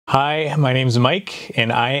Hi, my name's Mike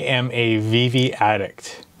and I am a VeVe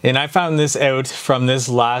addict. And I found this out from this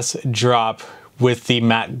last drop with the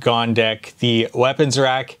Matt Gondek, the weapons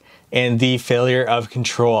rack, and the failure of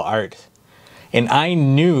control art. And I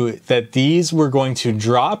knew that these were going to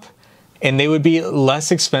drop and they would be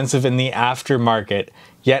less expensive in the aftermarket,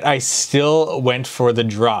 yet I still went for the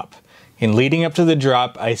drop. And leading up to the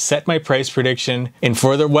drop, I set my price prediction, and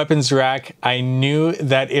for the weapons rack, I knew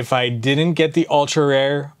that if I didn't get the ultra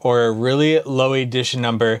rare or a really low edition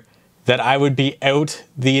number, that I would be out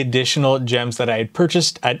the additional gems that I had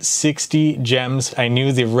purchased at 60 gems. I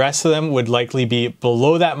knew the rest of them would likely be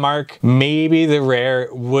below that mark. Maybe the rare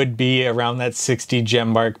would be around that 60 gem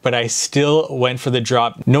mark, but I still went for the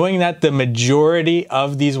drop, knowing that the majority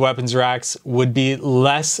of these weapons racks would be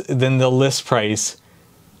less than the list price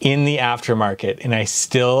in the aftermarket, and I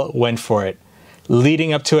still went for it.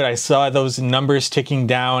 Leading up to it, I saw those numbers ticking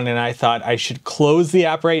down and I thought I should close the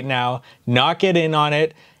app right now, not get in on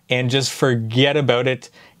it, and just forget about it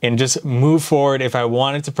and just move forward. If I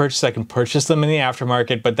wanted to purchase, I can purchase them in the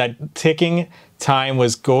aftermarket, but that ticking time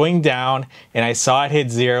was going down and I saw it hit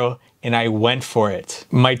 0 and I went for it.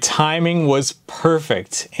 My timing was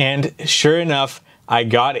perfect, and sure enough, I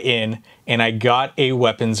got in and I got a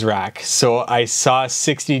weapons rack. So I saw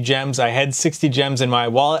 60 gems. I had 60 gems in my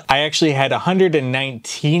wallet. I actually had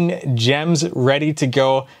 119 gems ready to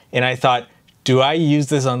go. And I thought, do I use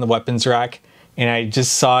this on the weapons rack? And I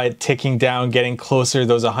just saw it ticking down, getting closer.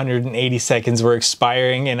 Those 180 seconds were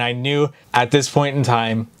expiring. And I knew at this point in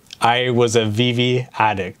time, I was a VeVe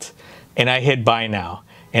addict. And I hit buy now.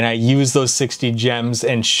 And I used those 60 gems,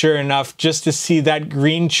 and sure enough, just to see that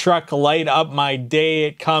green truck light up my day,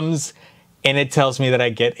 it comes and it tells me that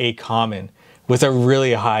I get a common with a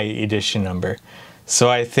really high edition number. So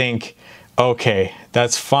I think, okay,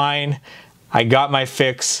 that's fine. I got my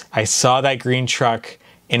fix. I saw that green truck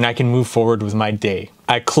and I can move forward with my day.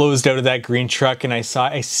 I closed out of that green truck and I saw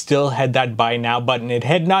I still had that buy now button. It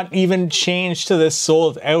had not even changed to this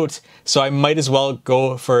sold out, so I might as well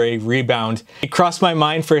go for a rebound. It crossed my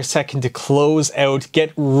mind for a second to close out,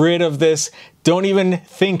 get rid of this. Don't even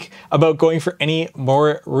think about going for any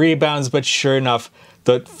more rebounds, but sure enough,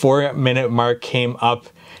 the 4-minute mark came up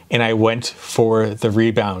and I went for the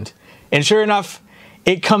rebound. And sure enough,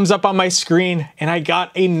 it comes up on my screen and I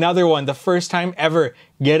got another one, the first time ever,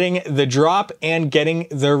 getting the drop and getting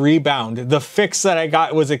the rebound. The fix that I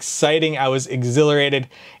got was exciting. I was exhilarated.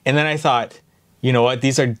 And then I thought, you know what?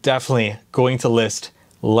 These are definitely going to list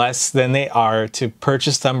less than they are to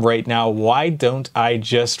purchase them right now. Why don't I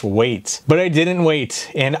just wait? But I didn't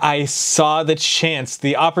wait, and I saw the chance,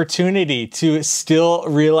 the opportunity to still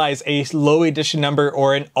realize a low edition number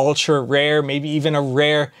or an ultra rare, maybe even a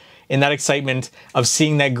rare. And that excitement of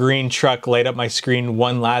seeing that green truck light up my screen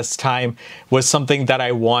one last time was something that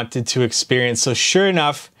I wanted to experience. So sure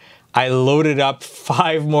enough, I loaded up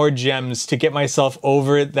 5 more gems to get myself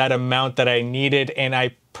over that amount that I needed, and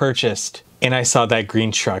I purchased. And I saw that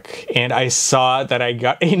green truck, and I saw that I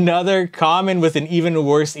got another common with an even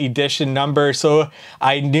worse edition number. So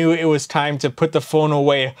I knew it was time to put the phone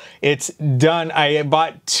away. It's done. I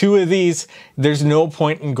bought 2 of these. There's no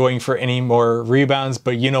point in going for any more rebounds,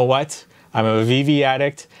 but you know what? I'm a VeVe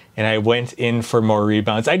addict and I went in for more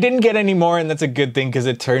rebounds. I didn't get any more, and that's a good thing because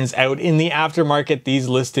it turns out in the aftermarket, these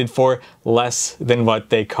listed for less than what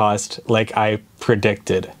they cost, like I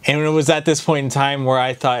predicted. And it was at this point in time where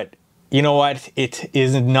I thought, you know what? It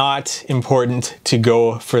is not important to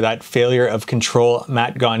go for that failure of control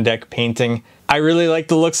Matt Gondek painting. I really like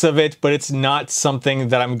the looks of it, but it's not something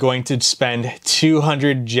that I'm going to spend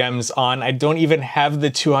 200 gems on. I don't even have the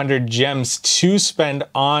 200 gems to spend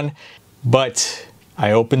on, but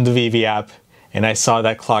I opened the VeVe app and I saw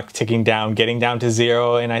that clock ticking down, getting down to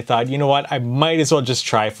 0, and I thought, you know what, I might as well just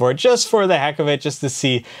try for it, just for the heck of it, just to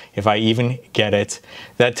see if I even get it.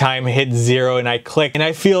 That time hit 0 and I clicked, and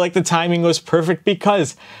I feel like the timing was perfect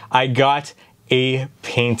because I got a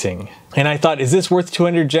painting. And I thought, is this worth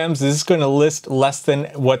 200 gems? Is this going to list less than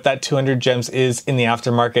what that 200 gems is in the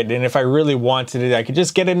aftermarket? And if I really wanted it, I could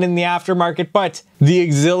just get it in the aftermarket. But the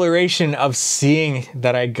exhilaration of seeing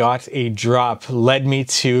that I got a drop led me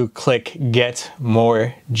to click get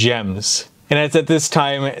more gems. And it's at this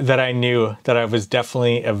time that I knew that I was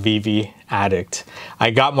definitely a VeVe addict.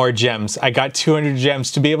 I got more gems. I got 200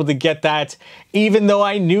 gems to be able to get that, even though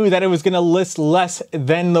I knew that it was going to list less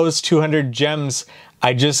than those 200 gems.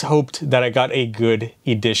 I just hoped that I got a good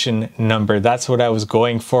edition number. That's what I was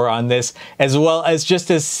going for on this, as well as just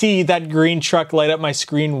to see that green truck light up my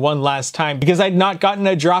screen one last time, because I'd not gotten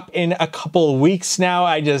a drop in a couple of weeks now.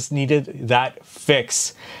 I just needed that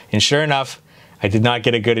fix. And sure enough, I did not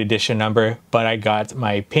get a good edition number, but I got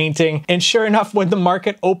my painting. And sure enough, when the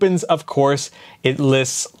market opens, of course, it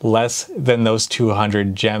lists less than those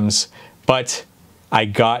 200 gems. But I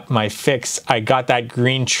got my fix. I got that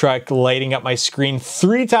green truck lighting up my screen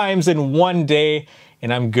 3 times in one day,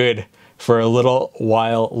 and I'm good for a little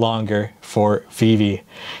while longer for VeVe.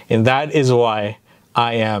 And that is why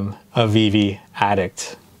I am a VeVe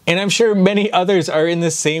addict. And I'm sure many others are in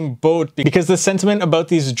the same boat, because the sentiment about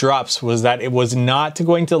these drops was that it was not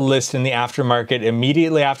going to list in the aftermarket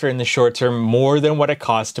immediately after in the short term more than what it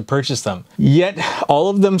cost to purchase them. Yet all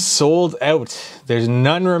of them sold out. There's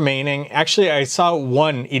none remaining. Actually, I saw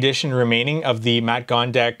 1 edition remaining of the Matt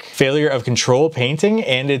Gondek Failure of Control painting,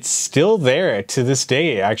 and it's still there to this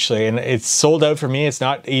day, actually. And it's sold out for me. It's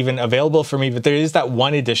not even available for me, but there is that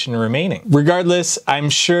 1 edition remaining. Regardless, I'm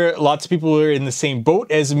sure lots of people were in the same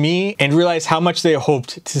boat as me and realized how much they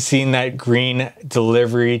hoped to see in that green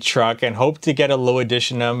delivery truck and hoped to get a low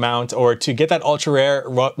edition amount or to get that ultra rare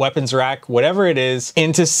weapons rack, whatever it is.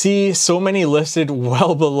 And to see so many listed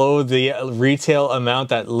well below the retail amount,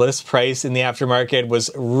 that list price in the aftermarket, was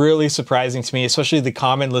really surprising to me, especially the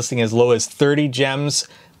common listing as low as 30 gems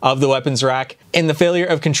of the weapons rack. And the Failure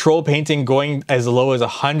of Control painting going as low as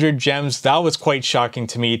 100 gems, that was quite shocking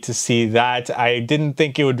to me to see that. I didn't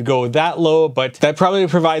think it would go that low, but that probably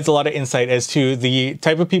provides a lot of insight as to the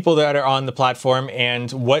type of people that are on the platform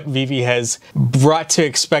and what VeVe has brought to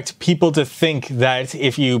expect people to think that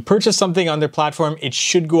if you purchase something on their platform, it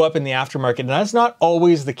should go up in the aftermarket. And that's not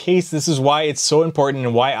always the case. This is why it's so important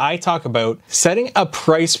and why I talk about setting a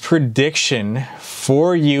price prediction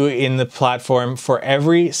for you in the platform for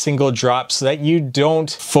every single drop, so that you don't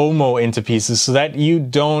FOMO into pieces, so that you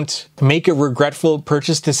don't make a regretful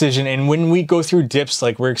purchase decision. And when we go through dips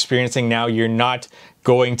like we're experiencing now, you're not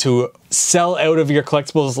going to sell out of your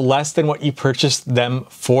collectibles less than what you purchased them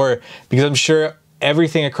for, because I'm sure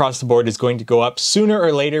everything across the board is going to go up sooner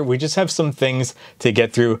or later. We just have some things to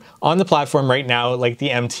get through on the platform right now, like the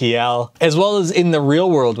MTL, as well as in the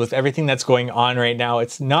real world with everything that's going on right now.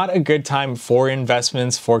 It's not a good time for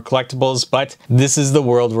investments, for collectibles, but this is the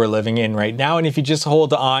world we're living in right now. And if you just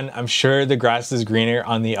hold on, I'm sure the grass is greener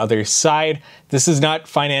on the other side. This is not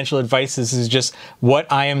financial advice. This is just what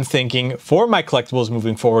I am thinking for my collectibles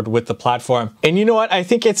moving forward with the platform. And you know what? I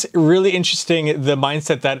think it's really interesting, the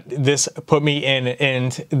mindset that this put me in,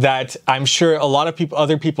 and that I'm sure a lot of people,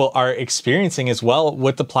 other people are experiencing as well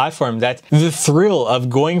with the platform, that the thrill of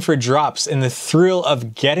going for drops and the thrill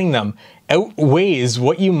of getting them outweighs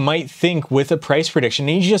what you might think with a price prediction.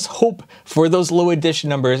 And you just hope for those low edition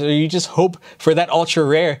numbers, or you just hope for that ultra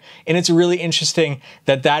rare. And it's really interesting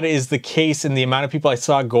that that is the case in the amount of people I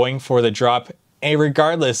saw going for the drop, and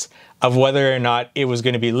regardless of whether or not it was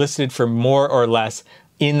going to be listed for more or less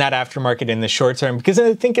in that aftermarket in the short term, because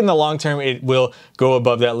I think in the long term it will go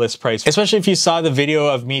above that list price. Especially if you saw the video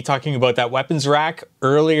of me talking about that weapons rack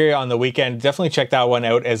earlier on the weekend, definitely check that one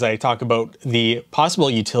out as I talk about the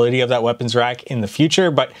possible utility of that weapons rack in the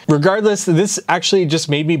future. But regardless, this actually just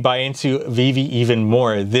made me buy into VeVe even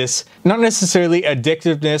more. This, not necessarily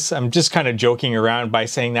addictiveness, I'm just kind of joking around by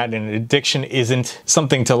saying that an addiction isn't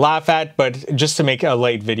something to laugh at, but just to make a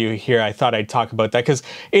light video here, I thought I'd talk about that, because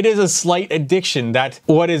it is a slight addiction. That,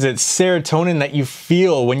 what is it, serotonin that you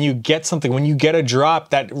feel when you get something, when you get a drop,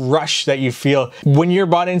 that rush that you feel when you're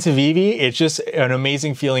bought into VeVe. It's just an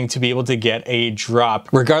amazing feeling to be able to get a drop,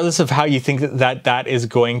 regardless of how you think that is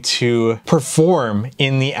going to perform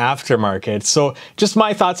in the aftermarket. So just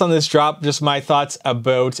my thoughts on this drop, just my thoughts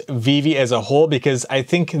about VeVe as a whole, because I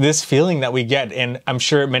think this feeling that we get, and I'm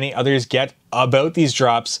sure many others get about these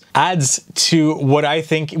drops, adds to what I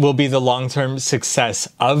think will be the long-term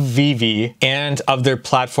success of VeVe and of their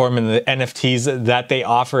platform and the NFTs that they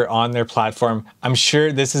offer on their platform. I'm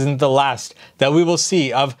sure this isn't the last that we will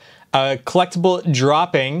see of a collectible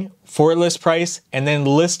dropping for list price and then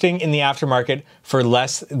listing in the aftermarket for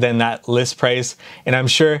less than that list price. And I'm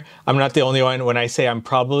sure I'm not the only one when I say I'm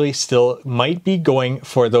probably still might be going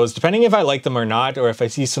for those, depending if I like them or not, or if I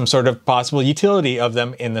see some sort of possible utility of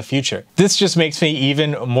them in the future. This just makes me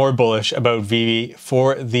even more bullish about VeVe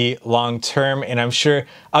for the long term. And I'm sure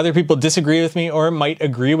other people disagree with me or might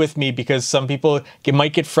agree with me, because some people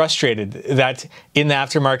might get frustrated that in the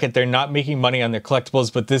aftermarket they're not making money on their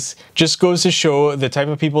collectibles. But this just goes to show the type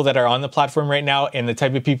of people that are on the platform right now and the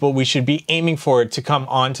type of people we should be aiming for to come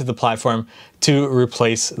onto the platform to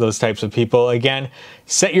replace those types of people. Again,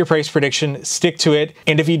 set your price prediction, stick to it.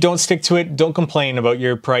 And if you don't stick to it, don't complain about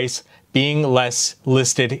your price. being less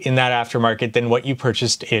listed in that aftermarket than what you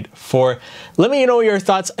purchased it for. Let me know your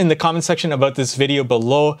thoughts in the comment section about this video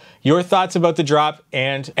below, your thoughts about the drop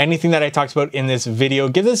and anything that I talked about in this video.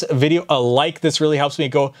 Give this video a like. This really helps me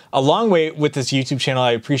go a long way with this YouTube channel.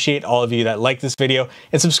 I appreciate all of you that like this video,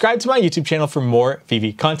 and subscribe to my YouTube channel for more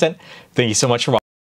VeVe content. Thank you so much for watching.